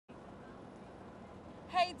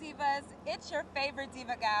Hey Divas, it's your favorite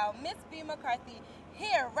Diva Gal, Miss B. McCarthy,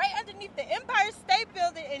 here right underneath the Empire State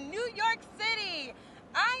Building in New York City.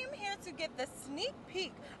 I am here to give the sneak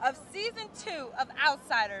peek of season 2 of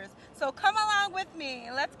Outsiders. So come along with me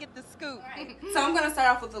and let's get the scoop. Right. So I'm going to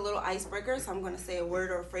start off with a little icebreaker. So I'm going to say a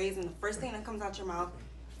word or a phrase, and the first thing that comes out your mouth,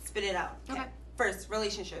 spit it out. Okay. First,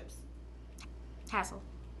 relationships. Hasil.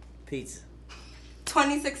 Pete's.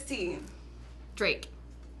 2016. Drake.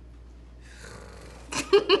 Six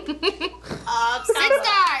Star.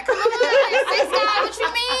 Come on. Six Star. What you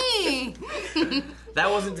mean? That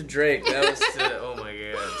wasn't to Drake. That was to, oh my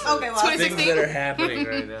god. Okay, well, things that are happening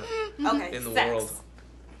right now. Okay, in the sex. world.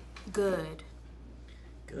 Good.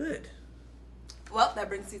 Good. Well, that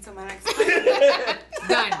brings you to my next question.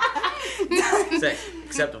 Done. Sex.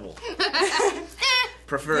 Acceptable.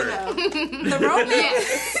 Preferred.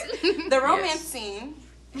 The romance scene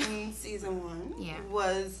in season 1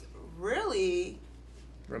 was really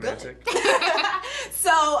romantic.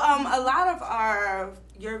 So a lot of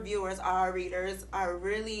your viewers, our readers,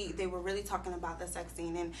 they were really talking about the sex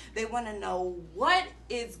scene, and they want to know what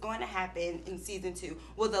is going to happen in season 2.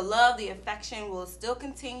 Will the love, the affection, will it still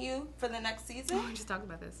continue for the next season? Oh, we just talked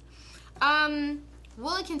about this.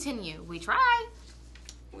 Will it continue? We try.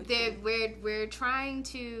 We're trying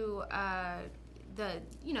to. The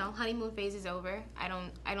honeymoon phase is over. I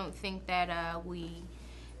don't think that we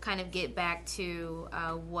kind of get back to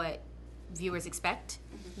what viewers expect.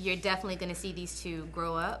 You're definitely going to see these two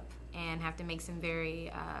grow up and have to make some very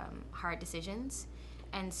hard decisions.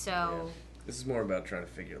 And so... This is more about trying to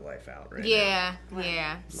figure life out, right? Yeah.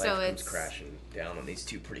 Life So comes crashing down on these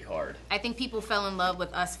two pretty hard. I think people fell in love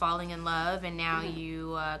with us falling in love, and now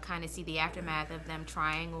you kind of see the aftermath of them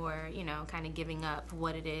trying or, kind of giving up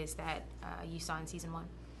what it is that you saw in season 1.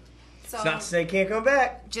 So, it's not to say can't come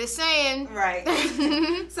back. Just saying. Right.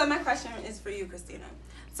 So my question is for you, Christina.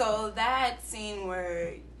 So that scene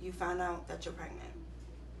where you found out that you're pregnant,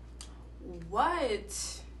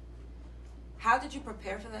 how did you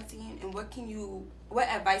prepare for that scene, and what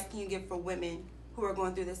advice can you give for women who are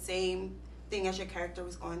going through the same thing as your character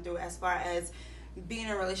was going through, as far as being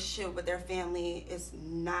in a relationship with their family is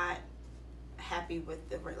not happy with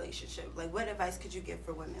the relationship? Like, what advice could you give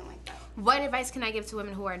for women like that? What advice can I give to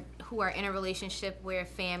women who are in a relationship where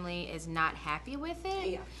family is not happy with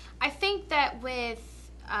it? Yeah. I think that with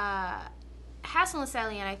Hasil and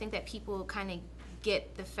Sally Ann, I think that people kind of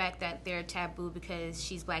get the fact that they're taboo because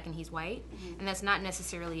she's black and he's white, and that's not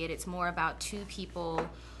necessarily it. It's more about two people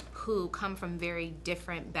who come from very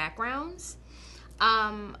different backgrounds.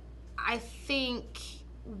 I think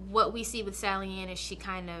what we see with Sally Ann is she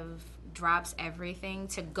kind of drops everything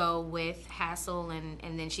to go with Hasil,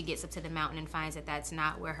 and then she gets up to the mountain and finds that that's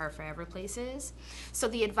not where her forever place is. So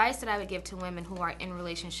the advice that I would give to women who are in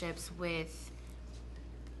relationships with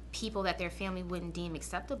people that their family wouldn't deem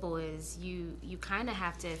acceptable is you kind of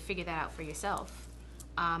have to figure that out for yourself.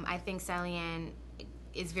 I think Sally Ann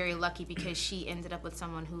is very lucky because she ended up with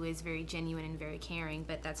someone who is very genuine and very caring,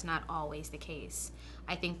 but that's not always the case.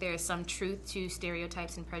 I think there is some truth to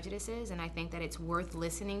stereotypes and prejudices, and I think that it's worth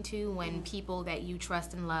listening to when people that you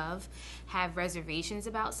trust and love have reservations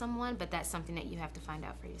about someone, but that's something that you have to find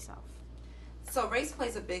out for yourself. So race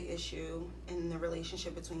plays a big issue in the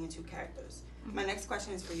relationship between your two characters. My next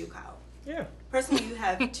question is for you, Kyle. Yeah. Personally, you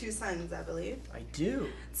have 2 sons, I believe. I do.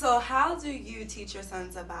 So how do you teach your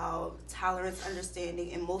sons about tolerance,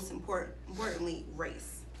 understanding, and most importantly,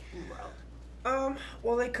 race in the world?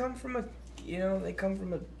 Well, they come from a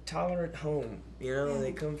tolerant home.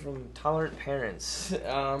 They come from tolerant parents.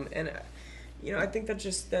 And I think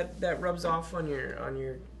that rubs off on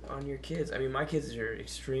your kids. I mean, my kids are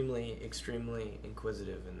extremely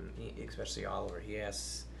inquisitive, and especially Oliver. He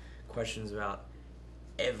asks questions about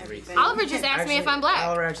everything. Oliver just asked me if I'm black.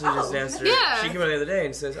 Oliver actually just asked her. Yeah. She came out the other day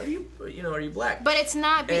and says, "Are you black?" But it's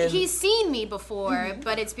not. He's seen me before,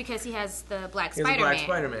 but it's because he has the black Spider-Man. He has a black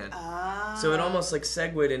Spider-Man. So it almost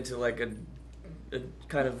segued into a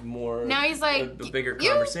kind of more. Now he's like a bigger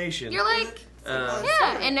conversation. You're like.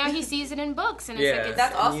 And now he sees it in books, and it's like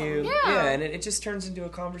that's awesome. And it just turns into a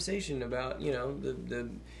conversation about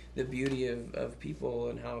the beauty of people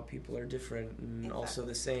and how people are different and also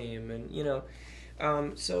the same, and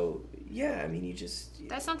so I mean, you just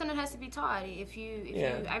that's something that has to be taught. If you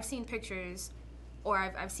I've seen pictures or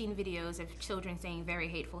I've seen videos of children saying very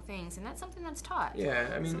hateful things, and that's something that's taught.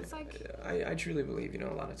 Yeah, I mean, so it's like, I truly believe,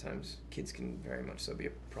 a lot of times kids can very much so be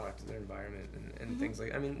a product of their environment and things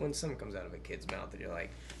like, I mean, when something comes out of a kid's mouth and you're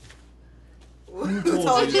like, who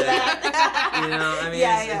told you that? I mean,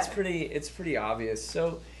 it's pretty obvious.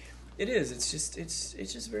 So It is. It's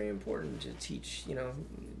just very important to teach,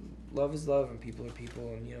 love is love and people are people,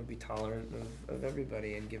 and, be tolerant of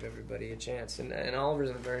everybody and give everybody a chance. And Oliver's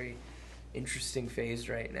in a very interesting phase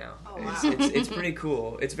right now. Oh, wow. It's pretty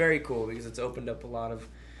cool. It's very cool because it's opened up a lot of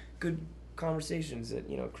good conversations that,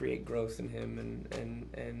 create growth in him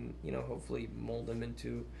and hopefully mold him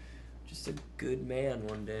into just a good man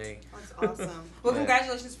one day. That's awesome. Well,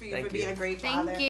 congratulations for you Thank for being you. a great father. Thank you.